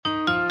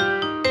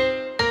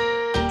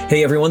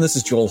Hey everyone, this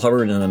is Joel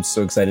Hubbard, and I'm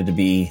so excited to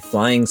be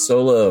flying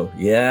solo.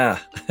 Yeah.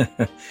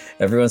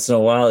 Every once in a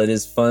while, it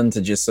is fun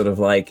to just sort of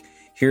like,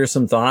 here's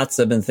some thoughts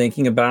I've been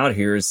thinking about.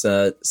 Here's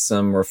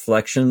some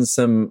reflections,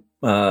 some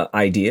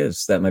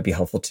ideas that might be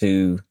helpful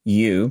to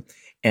you,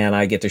 and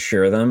I get to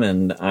share them.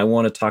 And I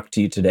want to talk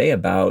to you today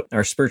about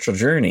our spiritual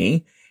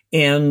journey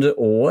and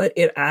what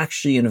it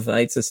actually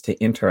invites us to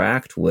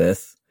interact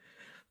with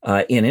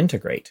and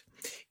integrate.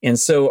 And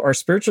so our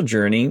spiritual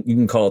journey, you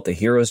can call it the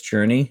hero's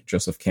journey,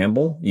 Joseph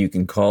Campbell. You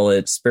can call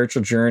it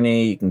spiritual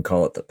journey. You can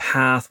call it the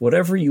path,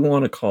 whatever you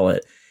want to call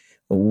it.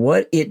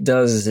 What it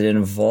does is it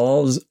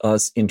involves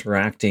us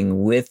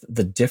interacting with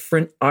the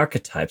different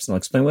archetypes. And I'll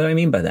explain what I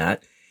mean by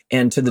that.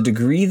 And to the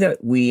degree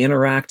that we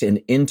interact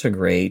and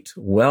integrate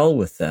well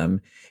with them,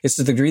 it's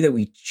to the degree that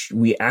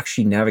we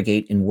actually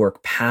navigate and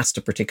work past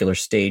a particular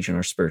stage in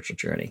our spiritual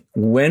journey.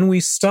 When we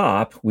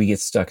stop, we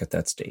get stuck at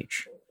that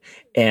stage.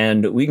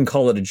 And we can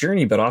call it a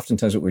journey, but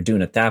oftentimes what we're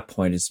doing at that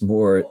point is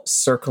more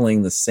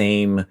circling the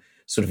same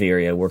sort of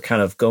area. We're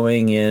kind of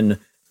going in,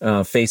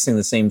 facing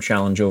the same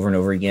challenge over and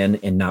over again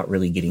and not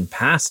really getting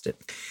past it.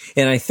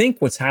 And I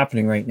think what's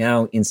happening right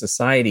now in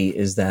society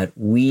is that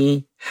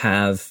we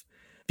have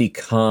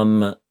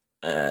become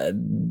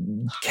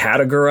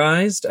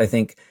categorized, I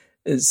think,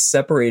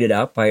 separated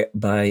out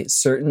by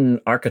certain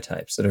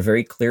archetypes that are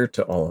very clear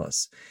to all of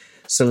us.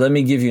 So let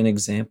me give you an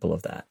example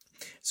of that.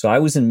 So I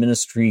was in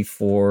ministry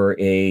for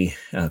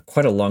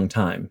quite a long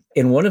time.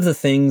 And one of the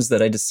things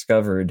that I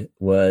discovered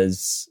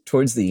was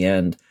towards the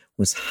end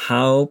was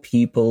how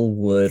people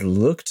would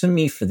look to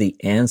me for the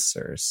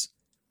answers.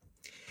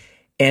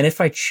 And if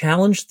I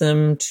challenged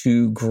them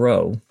to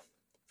grow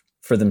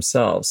for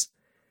themselves,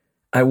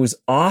 I was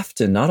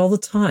often, not all the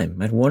time,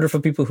 I had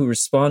wonderful people who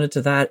responded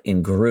to that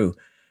and grew,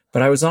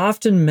 but I was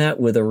often met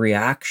with a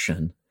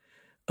reaction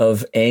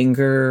of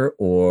anger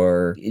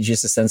or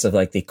just a sense of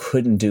like they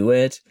couldn't do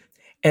it.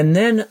 And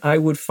then I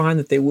would find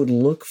that they would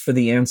look for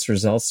the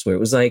answers elsewhere. It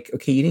was like,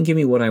 okay, you didn't give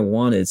me what I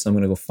wanted, so I'm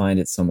going to go find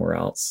it somewhere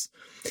else.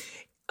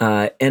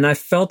 And I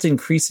felt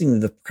increasingly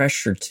the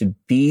pressure to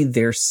be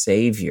their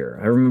savior.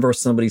 I remember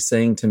somebody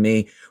saying to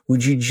me,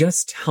 would you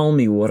just tell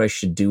me what I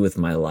should do with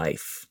my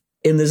life?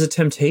 And there's a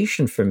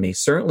temptation for me.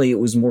 Certainly, it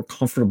was more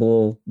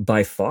comfortable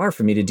by far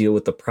for me to deal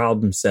with the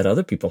problems that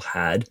other people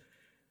had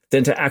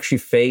than to actually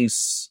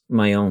face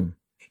my own.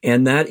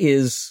 And that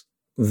is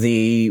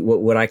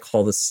what I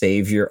call the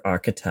savior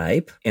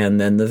archetype, and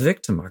then the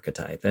victim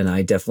archetype. And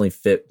I definitely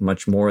fit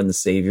much more in the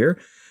savior.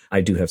 I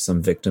do have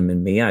some victim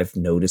in me. I've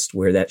noticed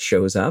where that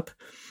shows up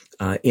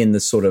in the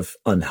sort of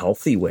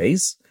unhealthy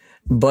ways.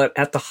 But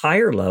at the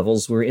higher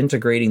levels, we're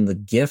integrating the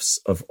gifts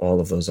of all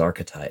of those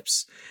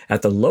archetypes.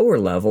 At the lower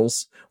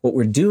levels, what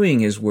we're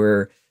doing is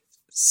we're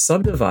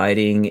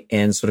subdividing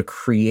and sort of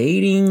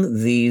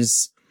creating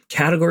these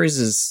categories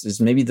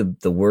is maybe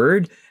the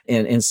word.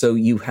 And so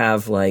you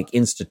have like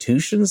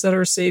institutions that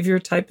are savior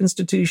type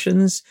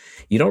institutions.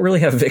 You don't really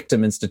have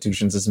victim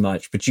institutions as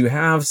much, but you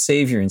have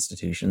savior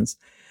institutions.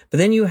 But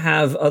then you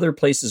have other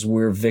places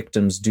where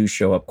victims do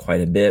show up quite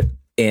a bit,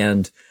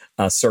 and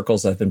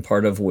circles I've been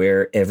part of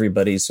where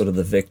everybody's sort of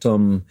the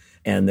victim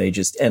and they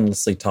just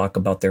endlessly talk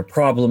about their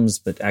problems,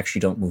 but actually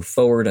don't move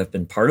forward. I've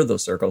been part of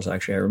those circles.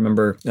 Actually, I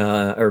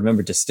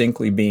remember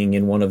distinctly being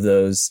in one of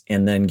those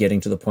and then getting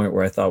to the point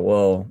where I thought,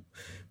 well,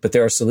 but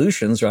there are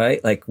solutions,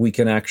 right? Like we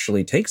can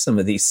actually take some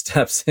of these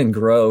steps and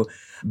grow.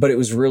 But it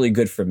was really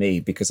good for me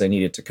because I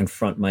needed to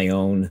confront my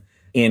own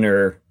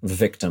inner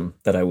victim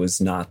that I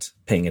was not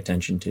paying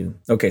attention to.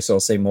 Okay, so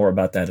I'll say more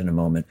about that in a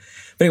moment.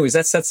 But anyways,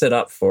 that sets it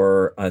up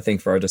for, I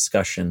think, for our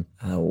discussion.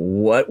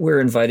 What we're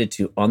invited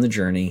to on the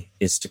journey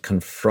is to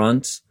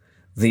confront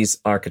these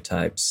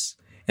archetypes.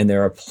 And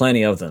there are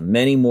plenty of them,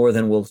 many more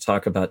than we'll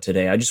talk about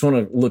today. I just want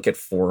to look at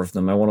 4 of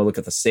them. I want to look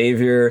at the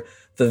savior,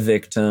 the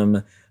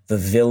victim, the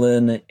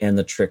villain, and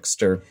the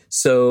trickster.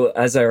 So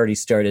as I already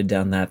started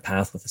down that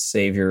path with the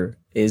savior,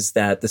 is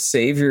that the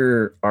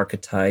savior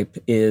archetype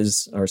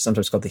is, or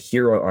sometimes called the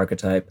hero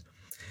archetype.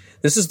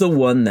 This is the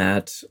one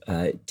that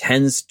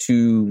tends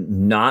to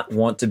not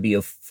want to be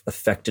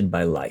affected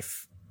by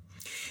life.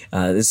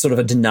 There's sort of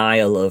a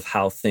denial of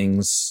how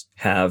things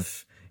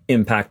have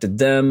impacted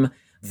them.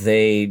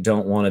 They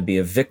don't want to be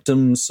a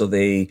victim, so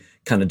they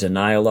kind of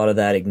deny a lot of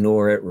that,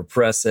 ignore it,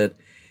 repress it.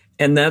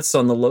 And that's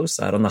on the low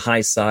side. On the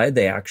high side,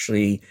 they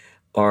actually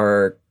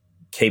are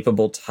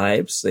capable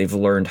types. They've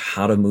learned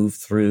how to move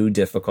through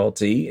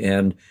difficulty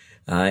and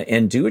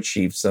do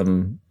achieve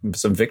some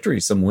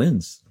victories, some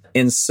wins.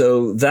 And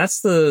so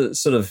that's the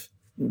sort of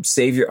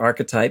savior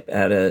archetype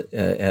at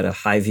a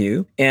high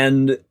view.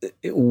 And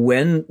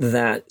when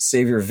that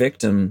savior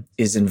victim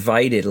is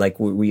invited, like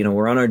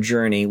we're on our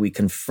journey, we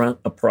confront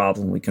a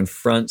problem, we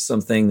confront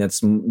something and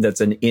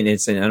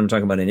I'm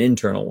talking about an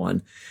internal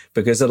one,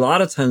 because a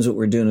lot of times what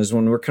we're doing is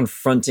when we're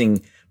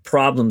confronting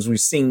problems, we're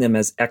seeing them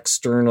as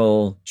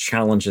external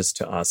challenges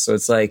to us. So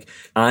it's like,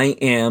 I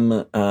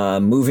am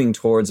moving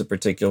towards a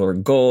particular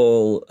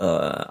goal.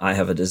 I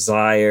have a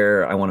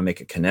desire. I want to make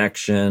a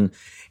connection.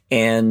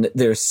 And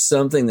there's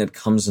something that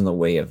comes in the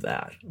way of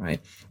that,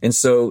 right? And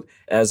so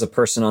as a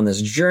person on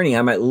this journey,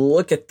 I might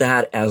look at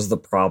that as the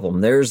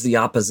problem. There's the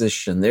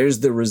opposition.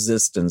 There's the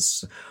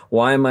resistance.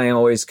 Why am I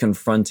always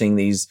confronting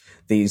these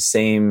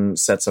same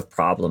sets of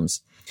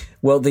problems?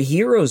 Well, the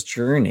hero's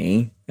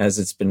journey, as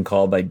it's been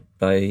called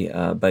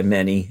by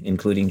many,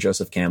 including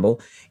Joseph Campbell,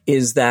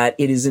 is that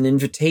it is an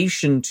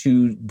invitation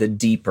to the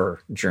deeper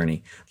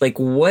journey. Like,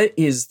 what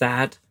is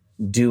that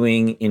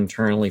doing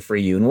internally for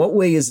you? In what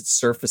way is it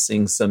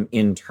surfacing some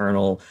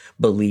internal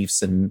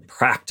beliefs and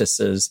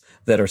practices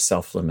that are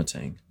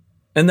self-limiting?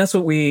 And that's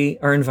what we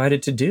are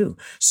invited to do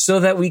so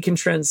that we can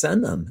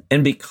transcend them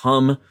and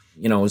become,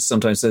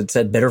 sometimes it's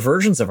said, better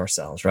versions of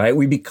ourselves, right?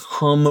 We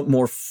become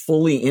more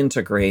fully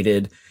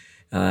integrated,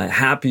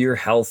 happier,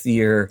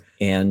 healthier.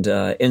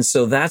 And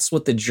so that's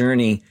what the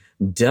journey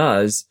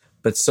does.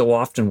 But so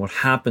often what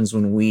happens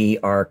when we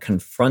are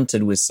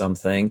confronted with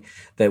something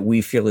that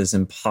we feel is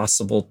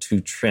impossible to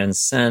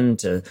transcend,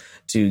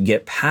 to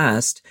get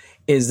past,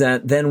 is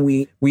that then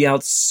we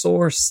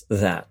outsource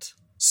that.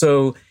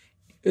 So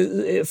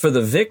for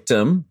the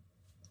victim,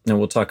 and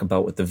we'll talk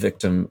about what the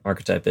victim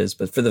archetype is,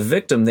 but for the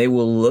victim, they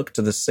will look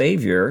to the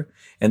savior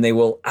and they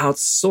will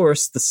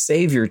outsource the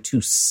savior to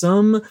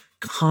some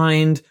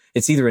kind.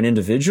 It's either an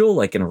individual,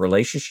 like in a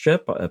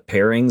relationship.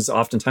 Pairings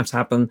oftentimes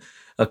happen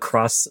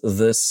across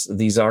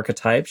these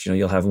archetypes.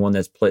 You'll have one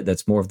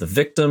that's more of the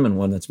victim and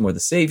one that's more the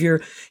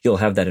savior. You'll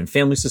have that in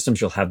family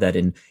systems. You'll have that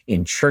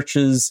in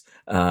churches,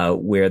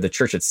 where the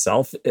church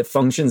itself, it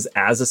functions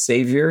as a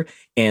savior.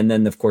 And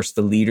then, of course,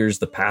 the leaders,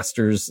 the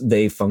pastors,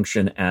 they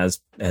function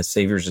as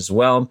saviors as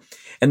well.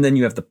 And then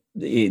you have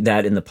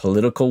that in the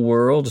political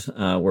world,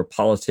 where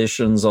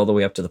politicians, all the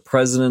way up to the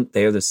president,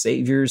 they're the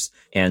saviors.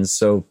 And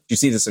so you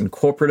see this in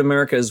corporate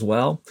America as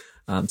well.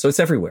 So it's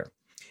everywhere.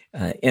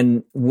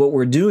 And what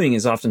we're doing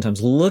is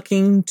oftentimes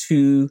looking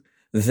to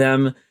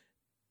them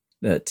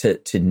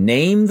to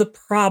name the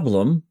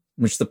problem,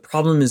 which the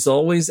problem is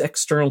always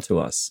external to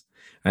us.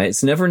 Right?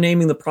 It's never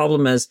naming the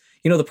problem as,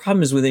 the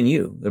problem is within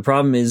you. The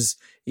problem is,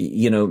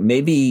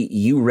 maybe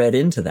you read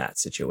into that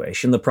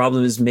situation. The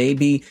problem is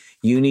maybe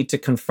you need to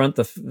confront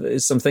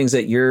some things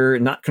that you're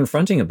not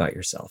confronting about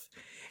yourself.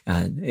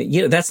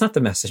 That's not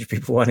the message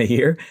people want to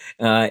hear.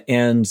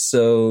 And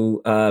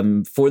so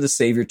for the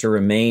savior to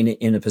remain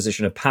in a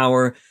position of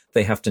power,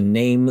 they have to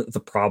name the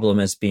problem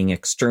as being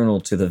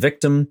external to the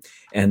victim,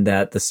 and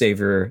that the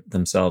savior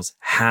themselves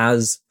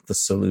has the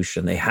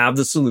solution. They have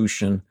the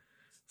solution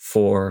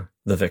for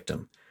the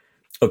victim.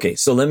 Okay,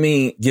 so let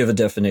me give a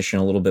definition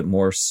a little bit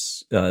more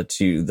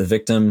to the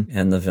victim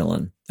and the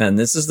villain. And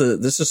this is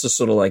a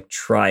sort of like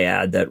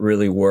triad that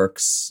really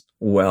works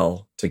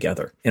well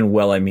together. And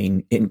well, I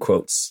mean in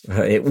quotes.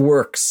 It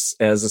works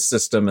as a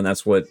system, and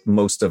that's what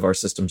most of our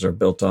systems are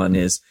built on,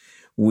 is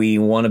we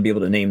want to be able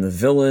to name the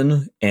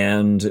villain,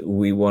 and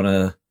we want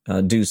to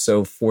do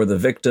so for the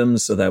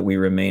victims so that we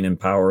remain in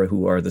power,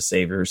 who are the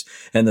saviors.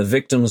 And the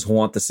victims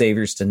want the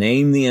saviors to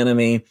name the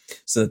enemy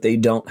so that they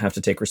don't have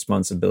to take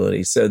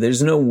responsibility. So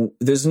there's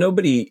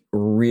nobody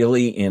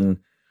really in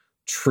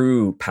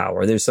true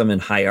power. There's some in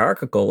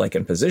hierarchical, like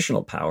in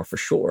positional power for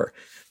sure,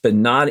 but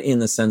not in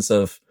the sense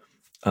of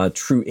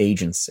true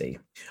agency.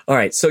 All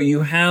right. So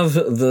you have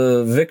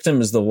the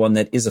victim is the one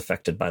that is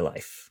affected by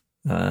life.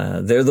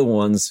 They're the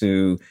ones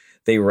who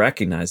they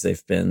recognize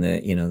they've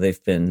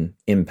been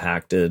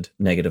impacted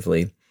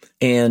negatively,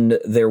 and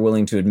they're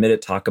willing to admit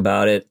it, talk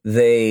about it.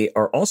 They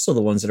are also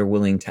the ones that are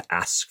willing to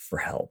ask for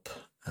help.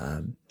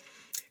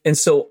 And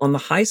so on the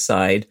high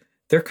side,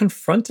 they're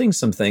confronting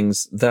some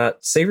things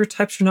that savior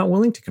types are not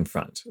willing to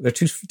confront. They're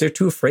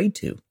too afraid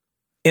to.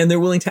 And they're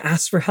willing to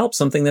ask for help,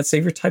 something that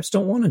savior types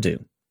don't want to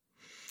do.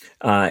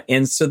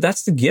 And so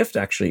that's the gift,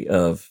 actually,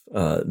 of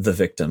the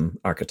victim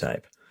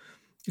archetype.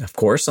 Of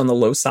course, on the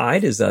low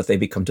side is that they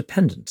become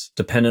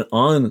dependent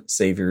on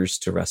saviors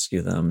to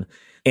rescue them.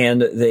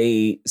 And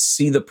they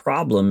see the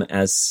problem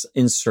as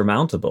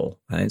insurmountable,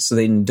 right? So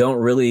they don't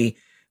really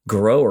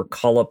grow or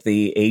call up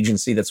the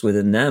agency that's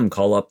within them,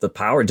 call up the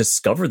power,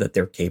 discover that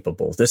they're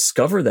capable,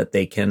 discover that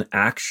they can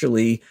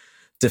actually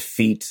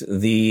defeat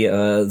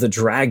the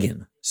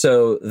dragon.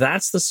 So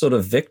that's the sort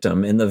of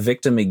victim. And the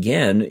victim,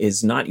 again,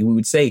 is not, we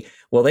would say,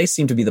 well, they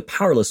seem to be the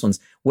powerless ones.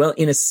 Well,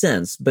 in a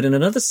sense, but in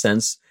another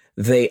sense,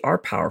 they are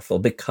powerful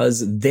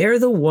because they're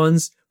the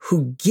ones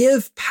who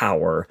give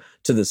power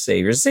to the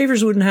saviors. The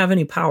saviors wouldn't have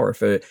any power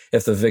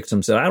if the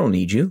victim said, I don't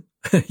need you.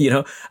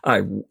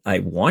 I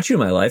want you in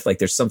my life. Like,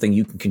 there's something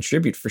you can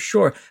contribute for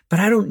sure,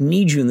 but I don't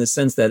need you in the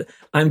sense that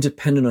I'm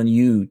dependent on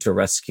you to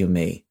rescue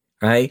me.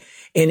 Right?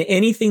 And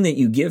anything that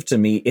you give to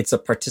me, it's a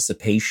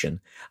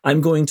participation.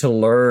 I'm going to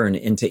learn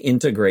and to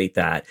integrate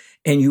that.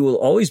 And you will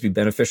always be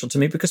beneficial to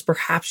me because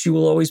perhaps you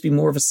will always be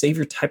more of a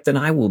savior type than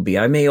I will be.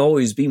 I may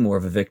always be more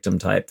of a victim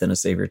type than a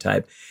savior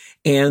type.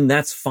 And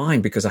that's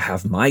fine because I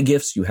have my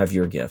gifts, you have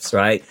your gifts,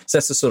 right? So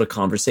that's the sort of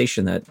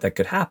conversation that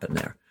could happen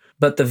there.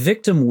 But the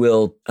victim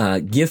will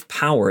give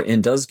power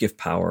and does give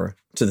power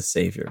to the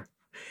savior.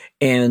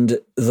 And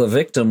the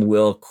victim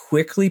will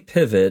quickly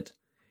pivot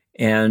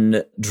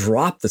and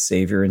drop the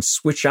savior and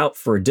switch out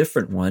for a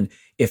different one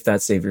if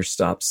that savior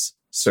stops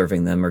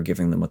serving them or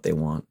giving them what they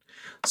want.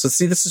 So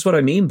see, this is what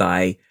I mean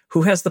by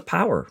who has the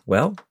power?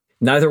 Well,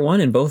 neither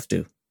one and both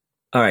do.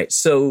 All right,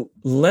 so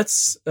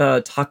let's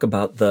talk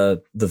about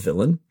the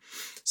villain.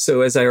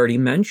 So as I already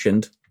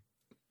mentioned,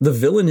 the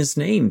villain is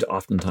named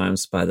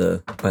oftentimes by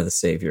the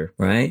savior,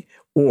 right?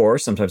 Or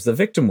sometimes the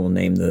victim will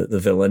name the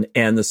villain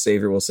and the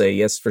savior will say,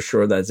 yes, for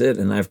sure, that's it.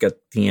 And I've got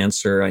the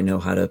answer. I know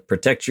how to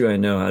protect you. I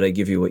know how to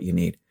give you what you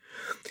need.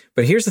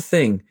 But here's the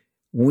thing.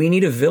 We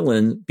need a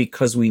villain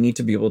because we need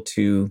to be able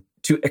to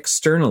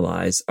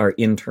externalize our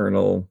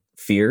internal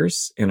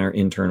fears and our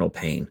internal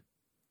pain.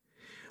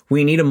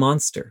 We need a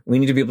monster. We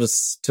need to be able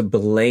to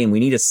blame. We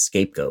need a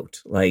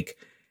scapegoat. Like,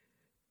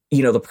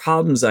 the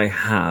problems I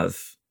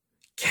have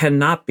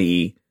cannot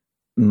be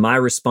my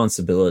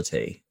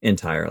responsibility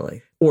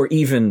entirely, or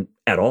even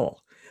at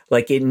all.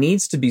 Like, it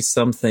needs to be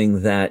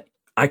something that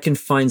I can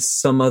find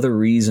some other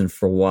reason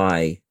for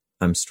why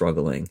I'm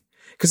struggling.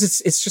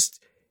 Because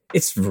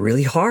it's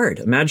really hard.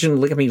 Imagine,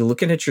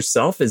 looking at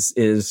yourself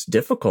is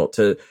difficult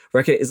to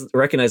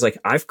recognize, like,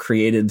 I've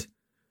created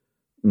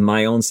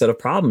my own set of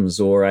problems,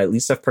 or at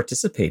least I've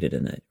participated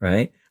in it,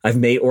 right? I've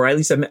made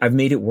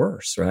it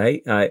worse,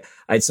 right? I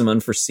had some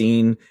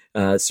unforeseen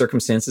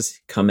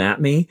circumstances come at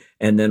me,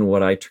 and then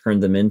what I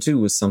turned them into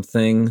was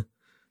something,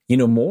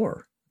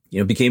 more.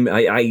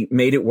 I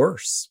made it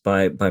worse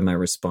by my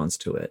response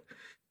to it.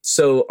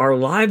 So our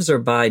lives are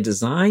by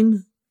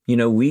design.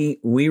 We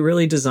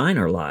really design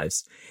our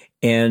lives,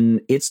 and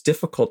it's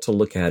difficult to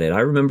look at it. I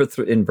remember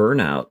in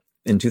burnout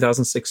in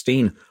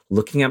 2016,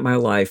 looking at my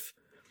life,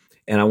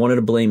 and I wanted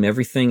to blame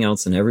everything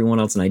else and everyone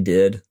else, and I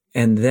did.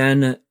 And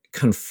then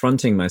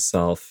confronting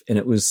myself, and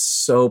it was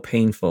so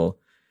painful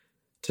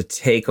to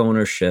take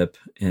ownership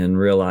and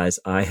realize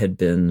I had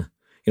been,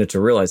 to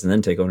realize and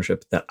then take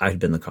ownership that I had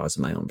been the cause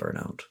of my own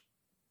burnout.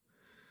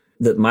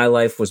 That my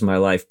life was my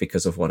life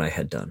because of what I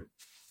had done.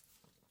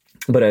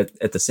 But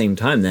at the same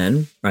time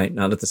then, right,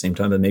 not at the same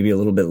time, but maybe a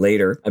little bit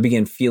later, I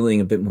began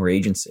feeling a bit more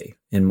agency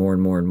and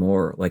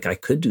more like I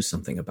could do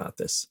something about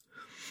this.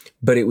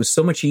 But it was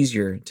so much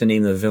easier to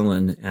name the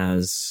villain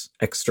as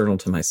external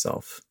to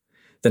myself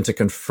than to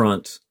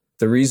confront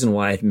the reason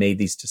why I had made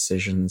these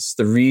decisions.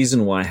 The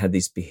reason why I had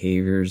these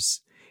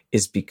behaviors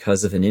is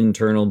because of an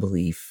internal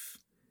belief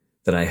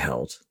that I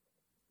held.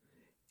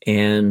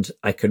 And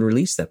I could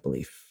release that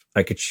belief.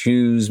 I could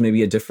choose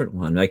maybe a different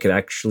one. I could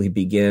actually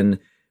begin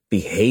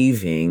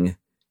behaving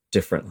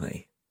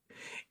differently.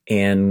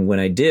 And when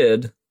I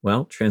did,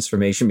 well,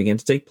 transformation began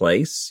to take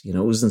place. It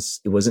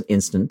wasn't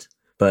instant,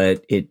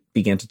 but it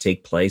began to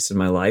take place in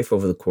my life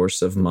over the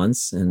course of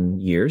months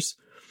and years.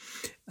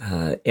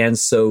 And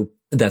so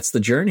that's the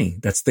journey.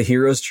 That's the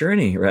hero's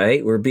journey,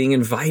 right? We're being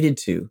invited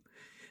to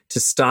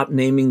stop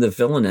naming the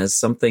villain as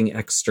something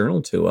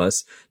external to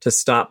us, to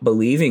stop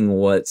believing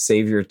what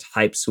savior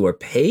types who are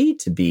paid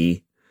to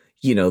be,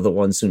 the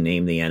ones who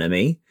name the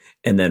enemy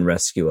and then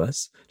rescue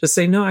us, to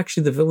say, no,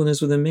 actually the villain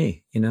is within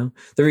me. The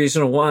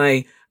reason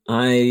why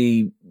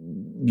I,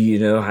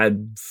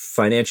 had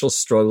financial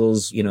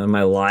struggles, in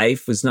my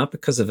life was not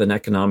because of an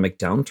economic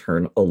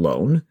downturn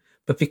alone,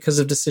 but because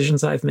of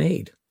decisions I've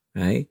made,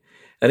 right?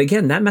 And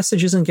again, that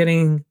message isn't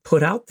getting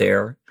put out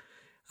there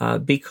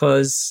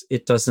because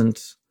it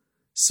doesn't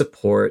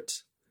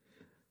support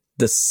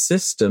the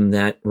system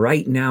that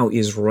right now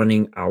is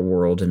running our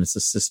world, and it's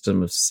a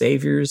system of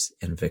saviors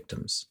and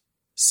victims.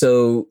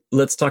 So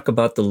let's talk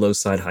about the low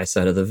side, high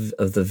side of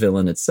the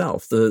villain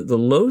itself. The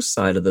low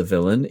side of the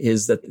villain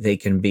is that they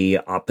can be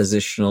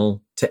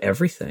oppositional to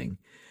everything,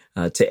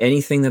 to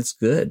anything that's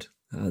good.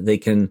 They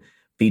can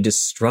be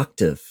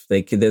destructive.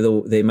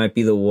 They might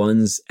be the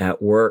ones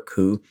at work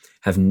who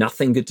have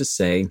nothing good to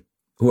say,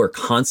 who are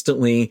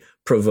constantly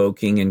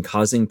provoking and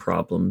causing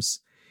problems.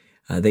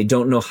 They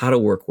don't know how to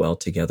work well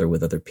together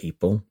with other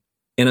people.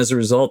 And as a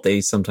result,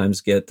 they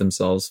sometimes get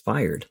themselves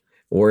fired.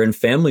 Or in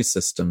family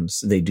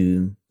systems, they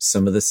do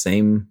some of the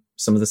same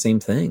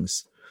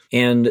things.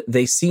 And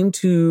they seem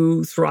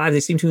to thrive. They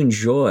seem to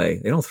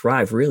enjoy. They don't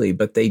thrive really,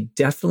 but they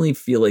definitely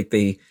feel like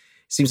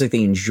seems like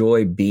they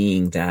enjoy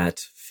being that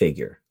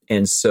figure.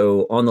 And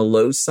so on the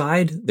low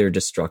side, they're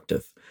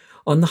destructive.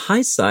 On the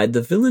high side,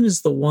 the villain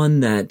is the one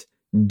that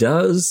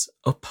does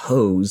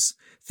oppose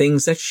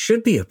things that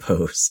should be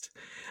opposed.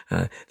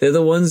 They're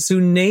the ones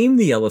who name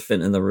the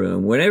elephant in the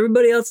room when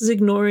everybody else is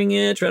ignoring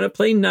it, trying to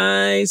play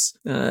nice.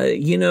 They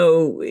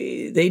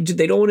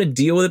don't want to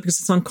deal with it because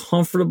it's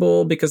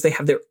uncomfortable, because they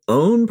have their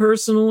own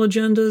personal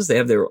agendas. They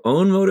have their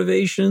own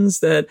motivations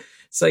that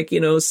it's like,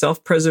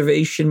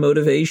 self-preservation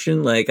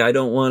motivation. Like, I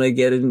don't want to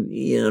get in,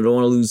 I don't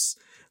want to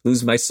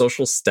lose my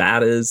social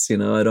status. I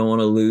don't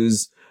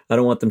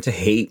want them to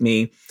hate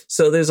me.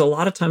 So there's a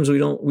lot of times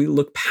we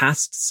look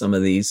past some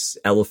of these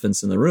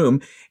elephants in the room,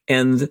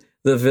 and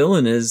the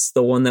villain is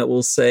the one that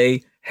will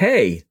say,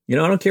 hey, I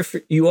don't care if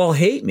you all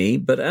hate me,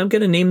 but I'm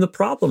going to name the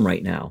problem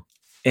right now.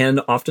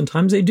 And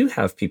oftentimes they do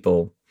have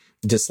people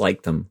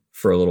dislike them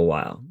for a little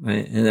while,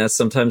 right? And that's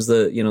sometimes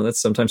that's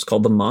sometimes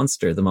called the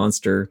monster. The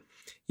monster,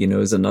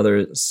 is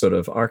another sort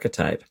of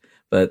archetype,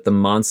 but the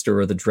monster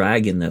or the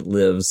dragon that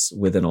lives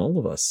within all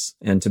of us.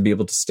 And to be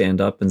able to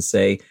stand up and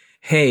say,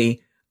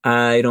 hey,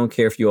 I don't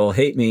care if you all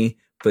hate me,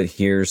 but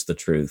here's the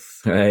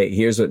truth, right?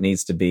 Here's what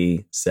needs to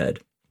be said.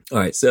 All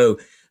right. So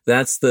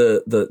that's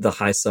the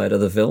high side of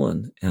the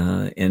villain.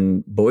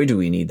 And boy, do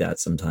we need that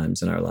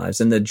sometimes in our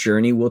lives. And the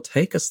journey will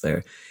take us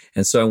there.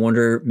 And so I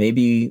wonder,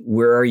 maybe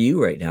where are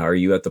you right now? Are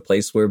you at the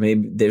place where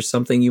maybe there's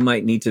something you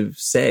might need to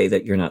say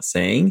that you're not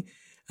saying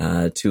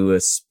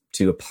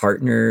to a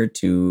partner,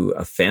 to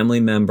a family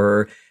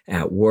member,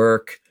 at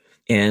work,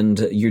 and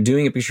you're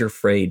doing it because you're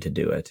afraid to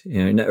do it,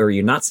 or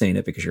you're not saying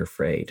it because you're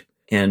afraid.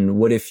 And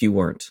what if you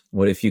weren't?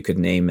 What if you could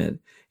name it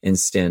and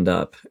stand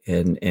up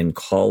and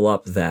call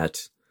up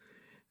that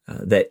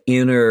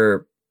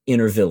inner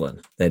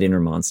villain, that inner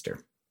monster?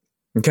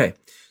 Okay,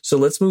 so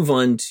let's move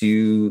on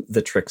to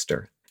the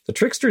trickster. The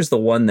trickster is the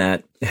one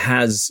that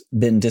has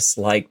been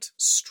disliked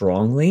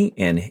strongly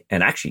and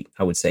actually,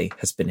 I would say,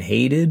 has been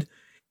hated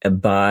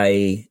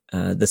by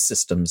the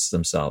systems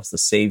themselves, the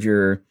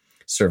savior,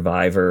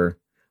 survivor,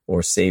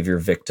 or savior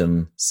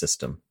victim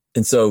system.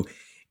 And so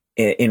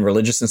in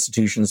religious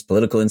institutions,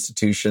 political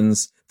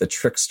institutions, the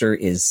trickster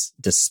is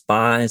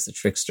despised. The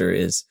trickster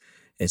is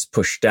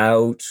pushed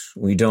out.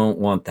 We don't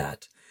want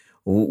that.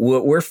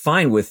 We're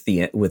fine with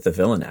the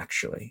villain,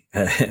 actually.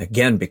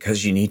 Again,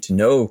 because you need to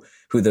know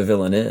who the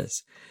villain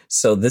is.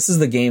 So this is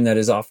the game that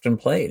is often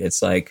played.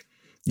 It's like,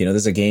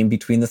 there's a game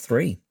between the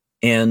three,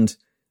 and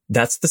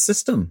that's the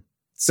system.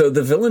 So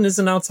the villain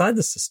isn't outside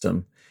the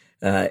system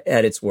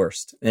at its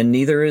worst, and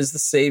neither is the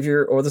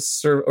savior or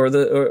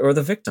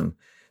the victim.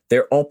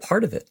 They're all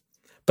part of it.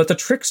 But the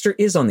trickster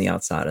is on the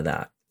outside of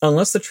that,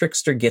 unless the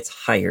trickster gets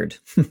hired,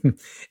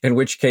 in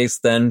which case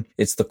then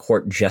it's the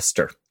court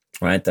jester,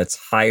 right?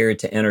 That's hired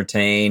to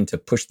entertain, to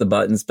push the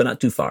buttons, but not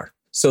too far.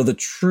 So the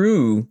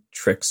true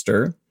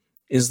trickster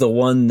is the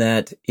one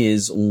that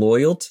is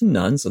loyal to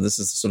none. So this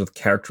is the sort of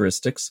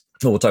characteristics.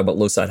 We'll talk about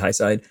low side, high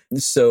side.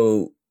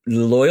 So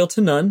loyal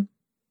to none,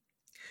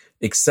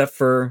 except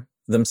for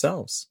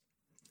themselves.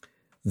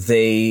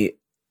 They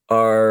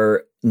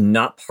are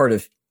not part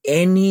of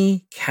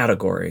any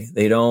category.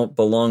 They don't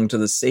belong to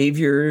the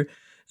savior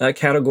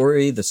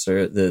category,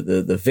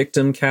 the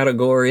victim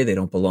category. They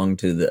don't belong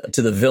to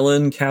the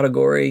villain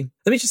category.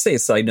 Let me just say a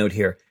side note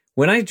here.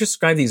 When I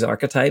describe these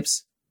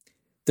archetypes,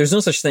 there's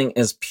no such thing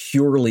as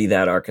purely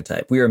that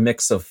archetype. We are a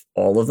mix of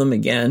all of them,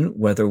 again,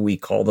 whether we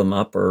call them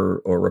up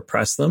or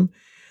repress them.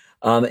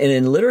 And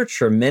in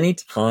literature, many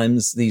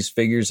times these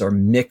figures are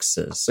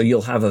mixes. So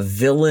you'll have a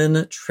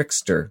villain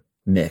trickster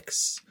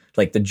mix,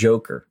 like the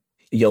Joker.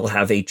 You'll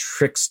have a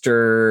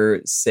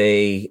trickster,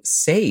 say,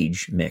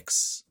 sage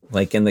mix,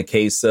 like in the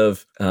case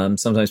of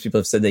sometimes people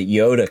have said that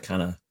Yoda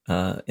kind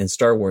of in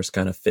Star Wars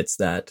kind of fits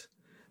that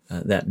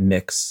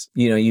mix.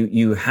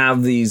 You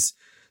have these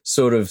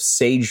sort of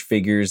sage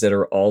figures that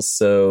are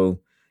also,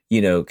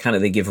 kind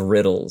of, they give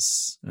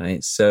riddles,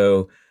 right?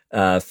 So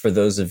for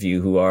those of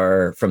you who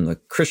are from the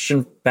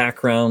Christian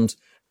background,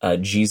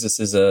 Jesus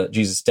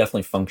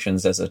definitely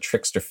functions as a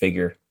trickster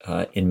figure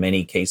in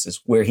many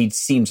cases, where he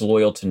seems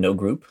loyal to no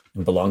group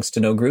and belongs to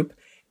no group,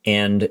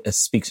 and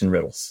speaks in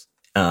riddles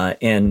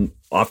and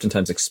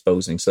oftentimes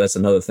exposing. So that's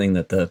another thing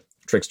that the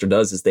trickster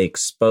does, is they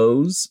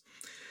expose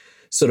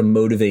sort of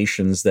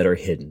motivations that are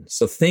hidden.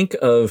 So think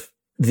of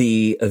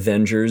the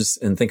Avengers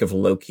and think of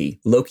Loki.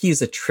 Loki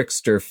is a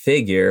trickster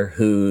figure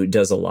who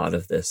does a lot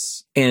of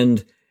this.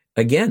 And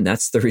again,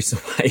 that's the reason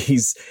why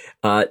he's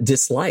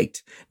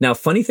disliked. Now,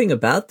 funny thing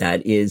about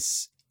that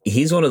is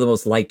he's one of the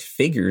most liked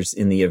figures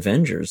in the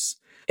Avengers.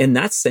 And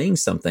that's saying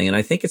something. And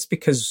I think it's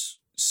because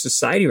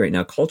society right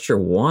now, culture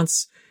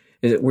wants,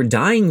 we're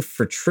dying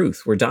for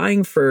truth. We're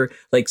dying for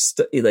like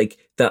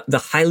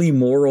the highly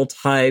moral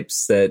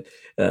types that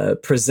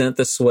present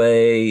this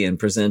way and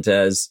present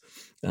as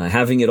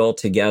having it all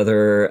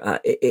together.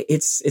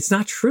 It's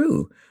not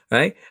true.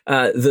 Right?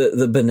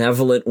 The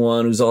benevolent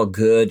one who's all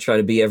good, try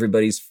to be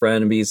everybody's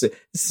friend and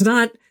it's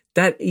not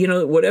that,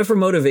 whatever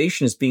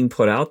motivation is being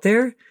put out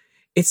there,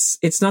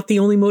 it's not the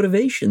only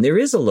motivation. There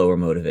is a lower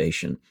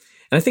motivation.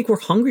 And I think we're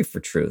hungry for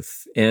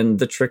truth, and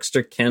the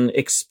trickster can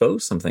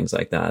expose some things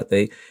like that.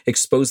 They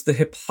expose the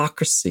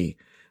hypocrisy,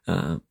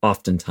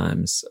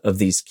 oftentimes, of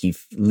these key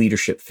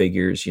leadership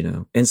figures,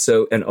 and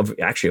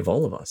actually of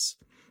all of us.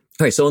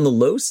 All right. So on the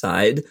low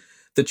side,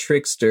 the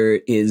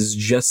trickster is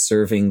just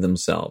serving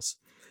themselves.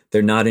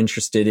 They're not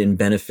interested in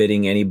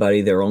benefiting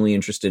anybody. They're only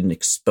interested in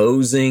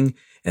exposing,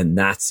 and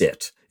that's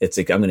it. It's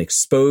like, I'm going to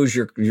expose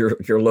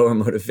your lower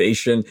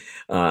motivation.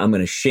 I'm going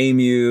to shame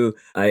you.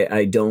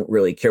 I don't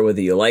really care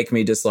whether you like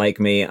me, dislike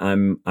me.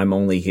 I'm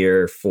only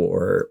here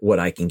for what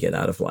I can get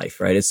out of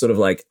life, right? It's sort of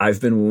like, I've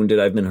been wounded,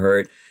 I've been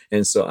hurt,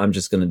 and so I'm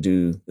just going to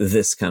do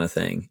this kind of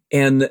thing.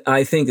 And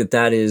I think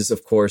that is,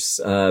 of course,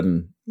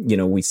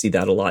 we see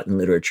that a lot in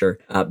literature.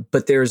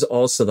 But there's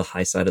also the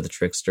high side of the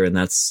trickster, and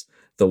that's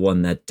the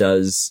one that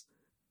does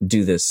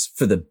do this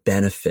for the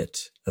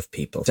benefit of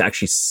people, to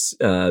actually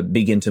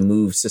begin to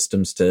move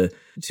systems to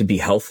be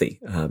healthy,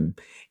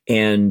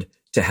 and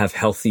to have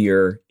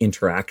healthier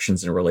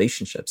interactions and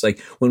relationships. Like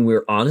when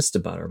we're honest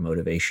about our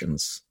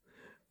motivations,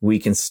 we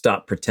can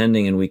stop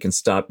pretending and we can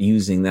stop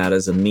using that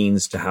as a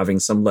means to having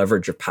some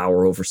leverage or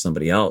power over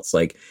somebody else.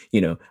 Like,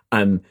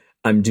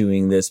 I'm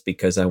doing this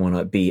because I want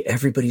to be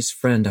everybody's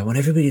friend. I want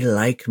everybody to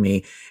like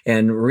me.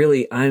 And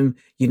really, I'm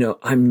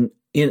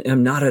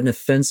not an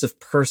offensive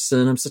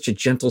person. I'm such a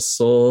gentle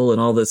soul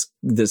and all this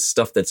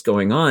stuff that's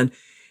going on.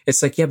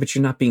 It's like, yeah, but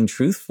you're not being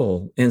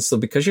truthful. And so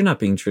because you're not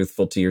being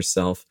truthful to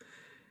yourself,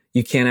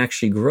 you can't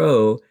actually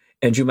grow.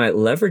 And you might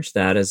leverage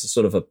that as a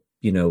sort of a,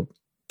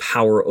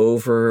 power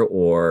over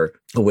or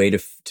a way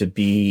to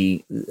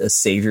be a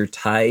savior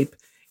type.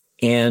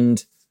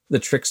 And the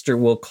trickster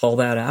will call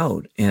that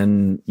out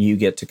and you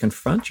get to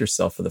confront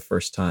yourself for the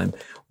first time,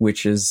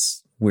 which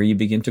is where you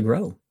begin to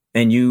grow.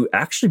 And you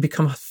actually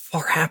become a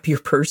far happier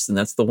person.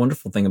 That's the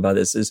wonderful thing about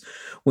this is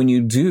when you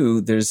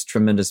do, there's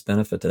tremendous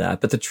benefit to that.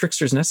 But the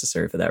trickster is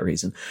necessary for that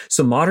reason.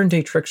 So modern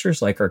day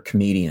tricksters are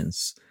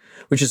comedians,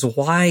 which is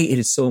why it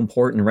is so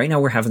important. Right now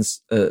we're having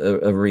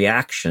a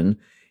reaction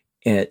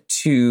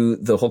to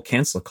the whole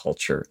cancel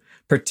culture,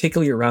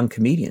 particularly around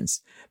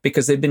comedians,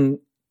 because they've been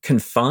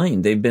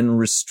confined. They've been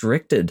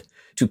restricted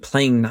to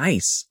playing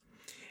nice.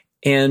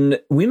 And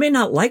we may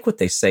not like what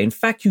they say. In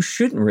fact, you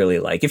shouldn't really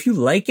like. If you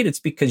like it,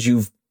 it's because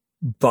you've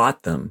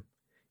bought them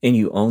and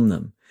you own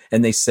them.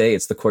 And they say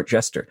it's the court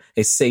jester.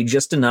 They say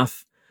just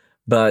enough,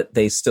 but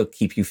they still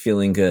keep you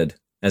feeling good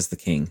as the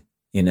king,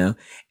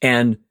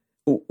 And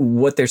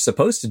what they're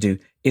supposed to do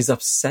is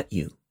upset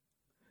you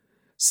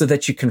so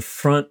that you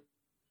confront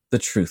the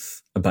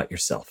truth about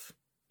yourself.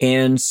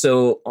 And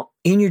so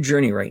in your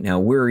journey right now,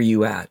 where are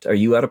you at? Are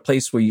you at a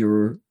place where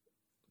you're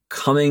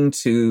coming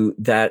to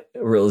that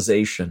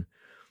realization?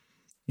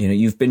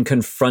 You've been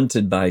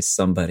confronted by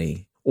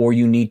somebody, or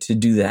you need to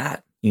do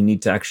that. You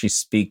need to actually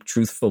speak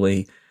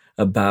truthfully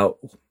about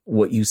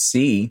what you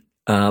see,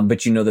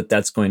 but you know that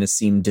that's going to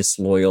seem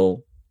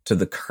disloyal to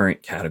the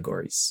current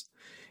categories.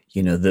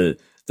 The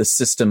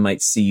system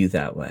might see you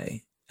that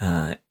way.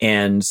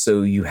 And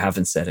so you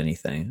haven't said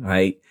anything,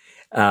 right?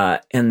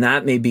 And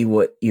that may be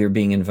what you're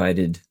being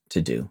invited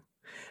to do.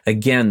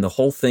 Again, the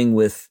whole thing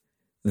with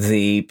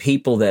the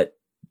people that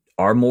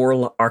are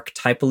more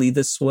archetypally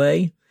this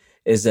way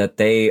is that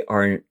they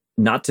are it's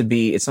not to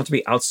be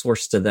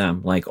outsourced to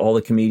them. Like all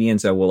the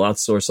comedians that will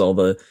outsource all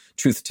the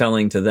truth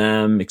telling to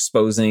them,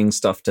 exposing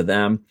stuff to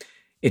them.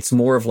 It's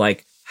more of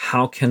like,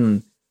 how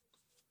can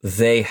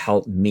they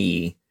help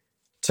me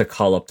to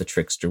call up the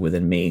trickster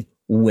within me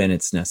when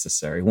it's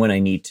necessary, when I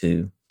need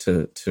to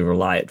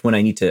rely it, when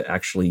I need to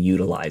actually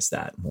utilize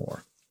that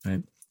more,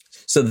 right?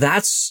 So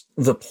that's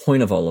the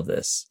point of all of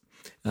this.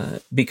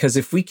 Because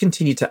if we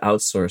continue to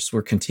outsource,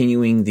 we're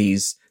continuing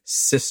these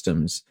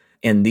systems,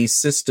 and these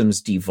systems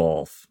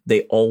devolve.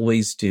 They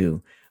always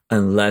do,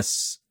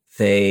 unless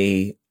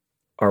they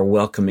are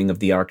welcoming of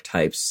the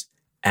archetypes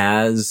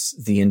as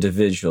the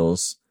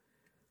individuals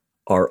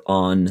are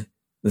on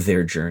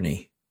their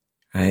journey.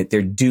 Right?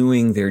 They're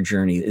doing their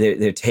journey.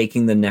 They're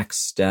taking the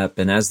next step.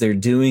 And as they're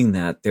doing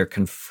that, they're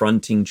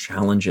confronting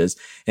challenges.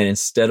 And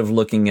instead of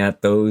looking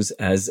at those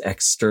as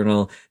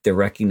external, they're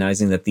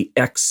recognizing that the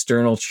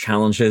external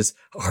challenges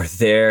are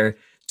there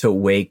to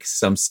wake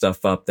some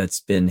stuff up that's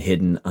been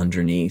hidden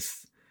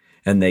underneath.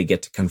 And they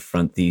get to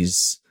confront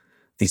these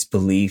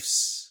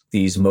beliefs,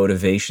 these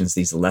motivations,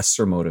 these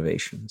lesser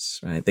motivations,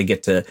 right? They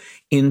get to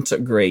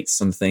integrate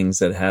some things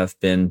that have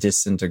been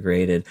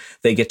disintegrated.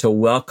 They get to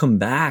welcome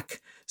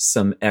back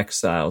some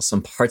exile,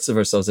 some parts of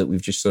ourselves that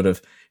we've just sort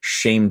of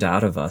shamed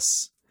out of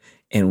us.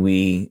 And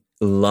we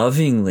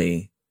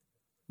lovingly,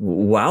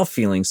 while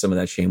feeling some of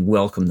that shame,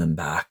 welcome them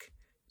back.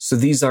 So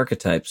these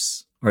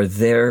archetypes are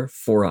there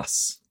for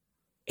us.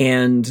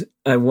 And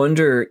I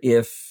wonder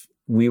if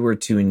we were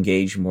to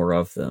engage more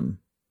of them,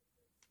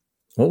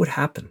 what would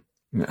happen?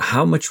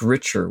 How much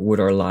richer would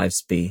our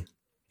lives be?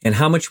 And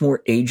how much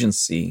more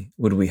agency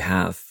would we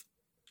have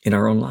in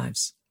our own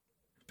lives?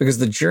 Because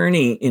the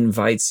journey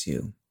invites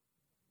you.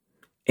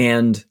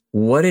 And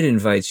what it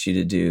invites you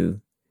to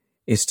do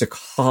is to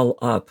call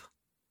up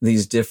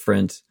these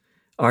different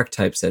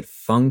archetypes that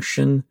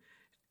function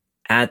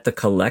at the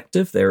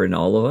collective. They're in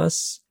all of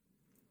us,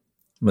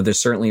 but they're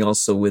certainly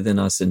also within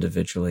us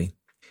individually.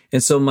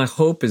 And so my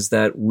hope is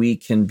that we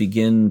can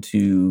begin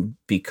to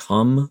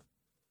become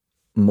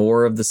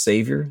more of the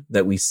savior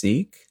that we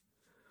seek,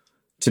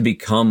 to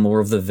become more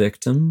of the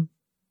victim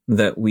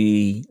that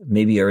we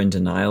maybe are in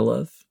denial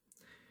of,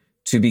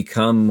 to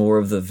become more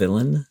of the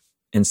villain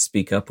and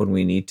speak up when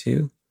we need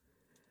to,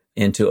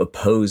 and to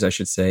oppose, I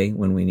should say,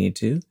 when we need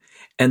to.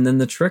 And then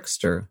the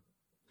trickster,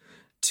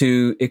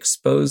 to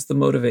expose the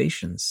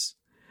motivations,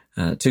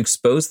 to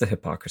expose the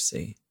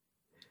hypocrisy.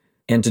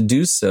 And to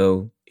do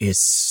so is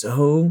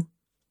so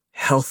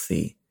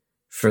healthy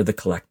for the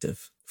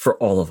collective, for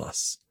all of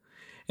us.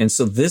 And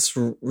so this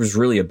was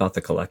really about the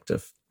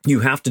collective.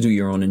 You have to do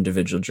your own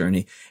individual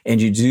journey,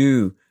 and you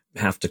do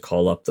have to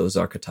call up those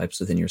archetypes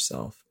within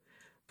yourself.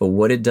 But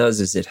what it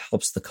does is it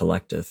helps the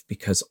collective,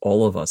 because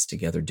all of us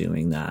together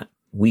doing that,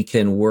 we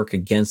can work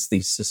against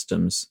these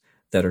systems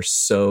that are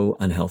so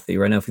unhealthy.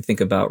 Right now, if we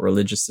think about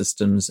religious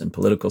systems and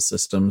political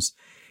systems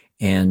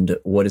and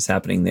what is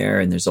happening there,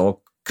 and there's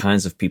all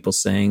kinds of people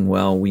saying,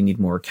 well, we need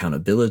more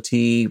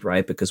accountability,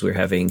 right? Because we're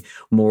having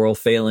moral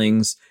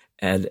failings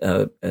at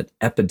an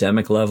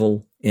epidemic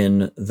level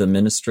in the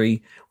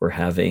ministry. We're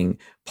having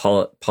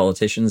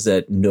politicians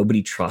that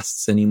nobody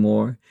trusts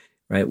anymore,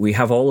 right? We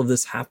have all of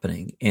this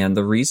happening. And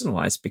the reason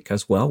why is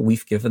because, well,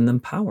 we've given them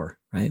power,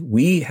 right?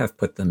 We have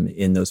put them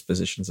in those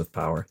positions of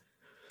power.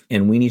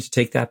 And we need to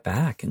take that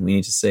back. And we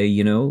need to say,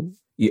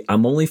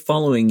 I'm only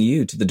following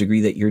you to the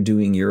degree that you're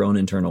doing your own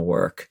internal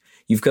work.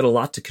 You've got a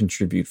lot to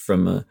contribute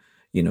from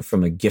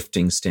a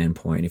gifting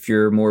standpoint. If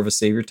you're more of a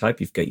savior type,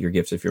 you've got your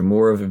gifts. If you're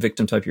more of a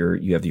victim type,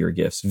 you have your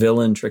gifts.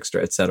 Villain,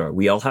 trickster, etc.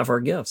 We all have our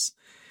gifts.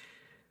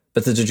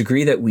 But to the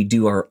degree that we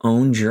do our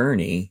own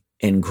journey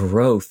and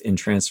growth and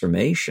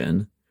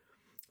transformation,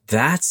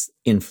 that's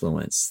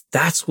influence.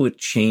 That's what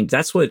change.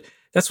 That's what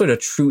a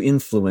true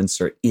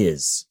influencer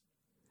is.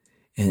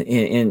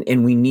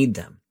 And we need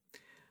them.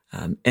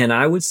 And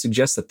I would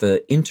suggest that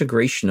the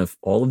integration of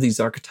all of these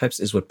archetypes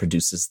is what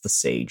produces the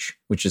sage,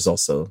 which is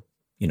also,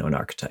 an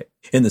archetype.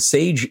 And the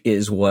sage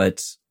is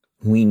what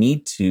we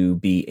need to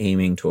be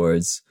aiming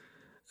towards,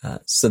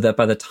 so that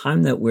by the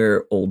time that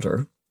we're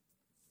older,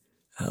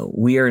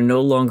 we are no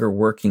longer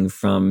working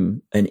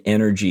from an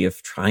energy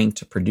of trying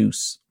to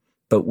produce,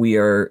 but we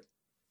are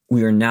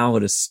now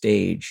at a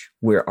stage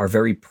where our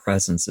very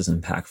presence is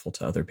impactful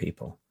to other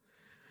people,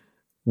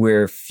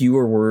 where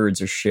fewer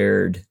words are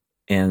shared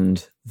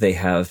and they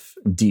have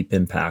deep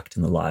impact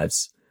in the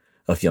lives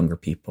of younger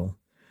people.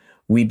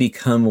 We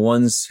become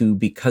ones who,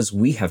 because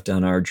we have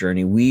done our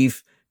journey,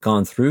 we've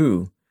gone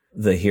through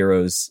the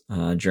hero's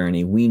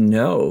journey. We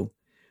know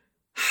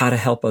how to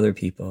help other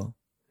people.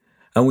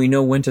 And we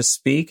know when to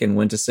speak and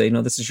when to say,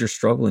 no, this is your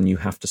struggle and you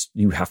have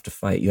to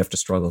fight, you have to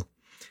struggle.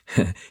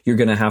 You're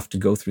going to have to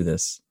go through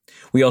this.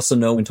 We also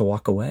know when to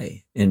walk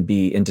away and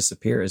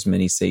disappear, as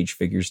many sage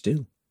figures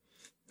do.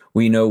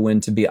 We know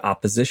when to be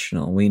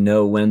oppositional. We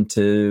know when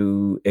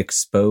to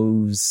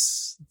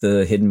expose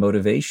the hidden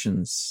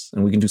motivations.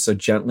 And we can do so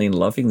gently and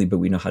lovingly, but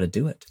we know how to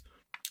do it.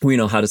 We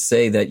know how to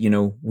say that,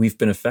 we've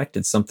been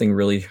affected. Something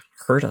really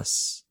hurt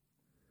us.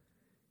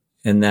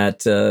 And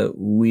that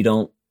we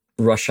don't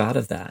rush out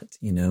of that.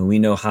 We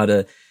know how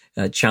to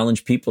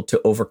challenge people to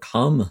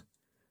overcome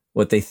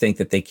what they think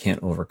that they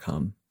can't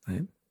overcome.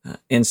 Right?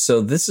 And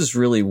so this is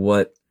really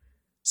what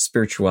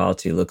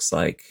spirituality looks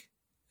like.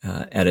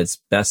 At its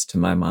best, to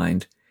my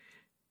mind,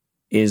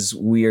 is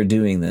we are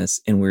doing this,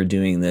 and we're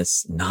doing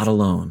this not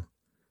alone,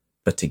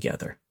 but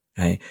together.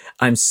 Right?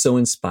 I'm so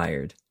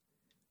inspired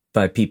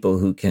by people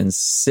who can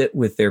sit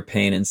with their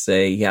pain and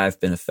say, yeah, I've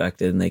been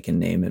affected, and they can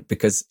name it,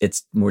 because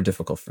it's more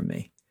difficult for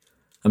me.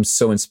 I'm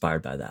so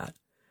inspired by that.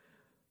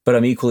 But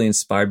I'm equally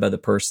inspired by the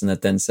person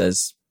that then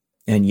says,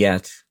 and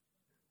yet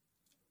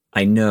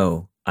I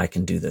know I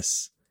can do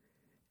this.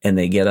 And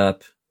they get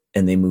up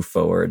and they move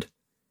forward.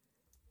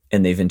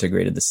 And they've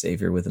integrated the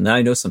Savior with them. Now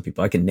I know some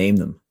people, I can name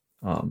them,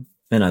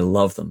 and I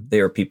love them. They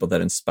are people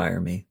that inspire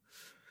me.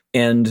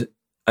 And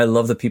I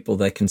love the people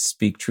that can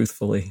speak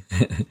truthfully.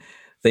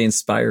 They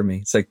inspire me.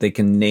 It's like they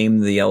can name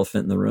the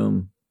elephant in the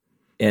room.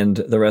 And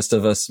the rest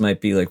of us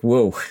might be like,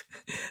 whoa,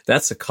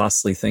 that's a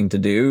costly thing to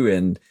do.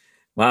 And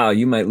wow,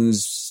 you might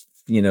lose,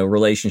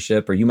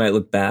 relationship, or you might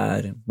look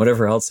bad, and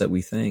whatever else that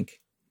we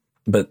think.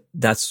 But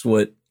that's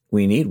what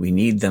we need. We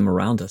need them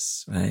around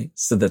us, right?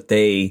 So that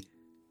they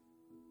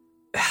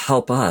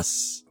help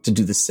us to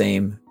do the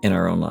same in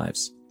our own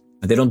lives.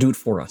 They don't do it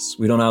for us.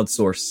 We don't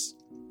outsource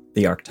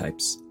the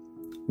archetypes.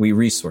 We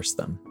resource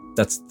them.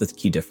 That's the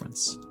key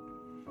difference.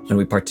 And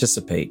we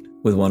participate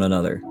with one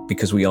another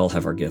because we all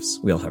have our gifts.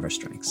 We all have our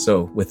strengths.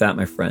 So with that,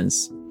 my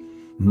friends,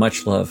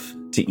 much love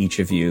to each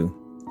of you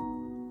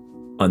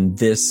on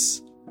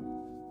this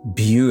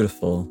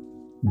beautiful,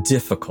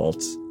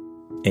 difficult,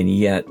 and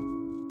yet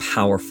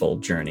powerful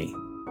journey.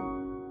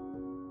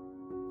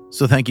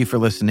 So thank you for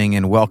listening,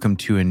 and welcome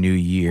to a new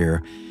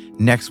year.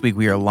 Next week,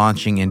 we are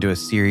launching into a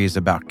series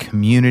about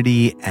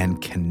community and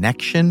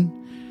connection,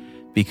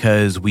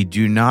 because we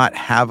do not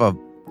have an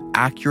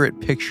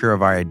accurate picture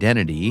of our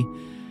identity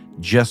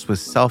just with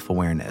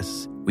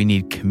self-awareness. We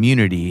need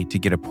community to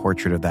get a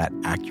portrait of that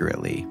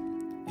accurately.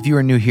 If you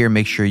are new here,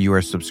 make sure you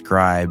are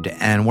subscribed.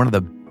 And one of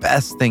the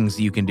best things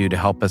you can do to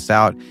help us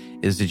out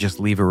is to just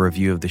leave a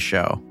review of the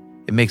show.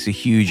 It makes a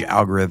huge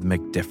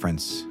algorithmic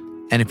difference.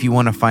 And if you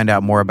want to find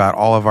out more about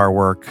all of our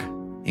work,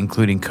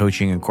 including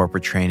coaching and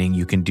corporate training,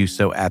 you can do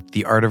so at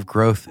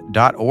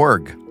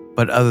theartofgrowth.org.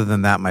 But other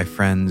than that, my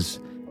friends,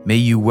 may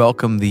you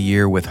welcome the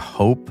year with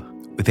hope,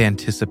 with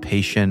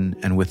anticipation,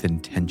 and with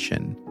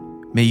intention.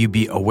 May you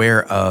be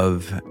aware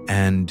of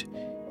and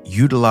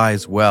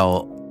utilize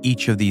well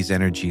each of these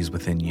energies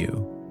within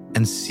you,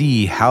 and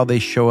see how they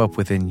show up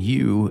within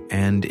you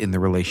and in the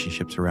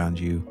relationships around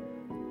you.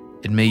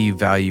 And may you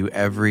value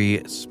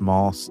every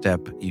small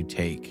step you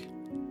take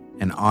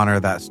and honor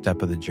that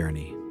step of the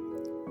journey.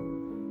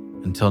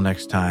 Until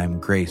next time,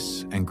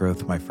 grace and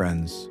growth, my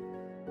friends.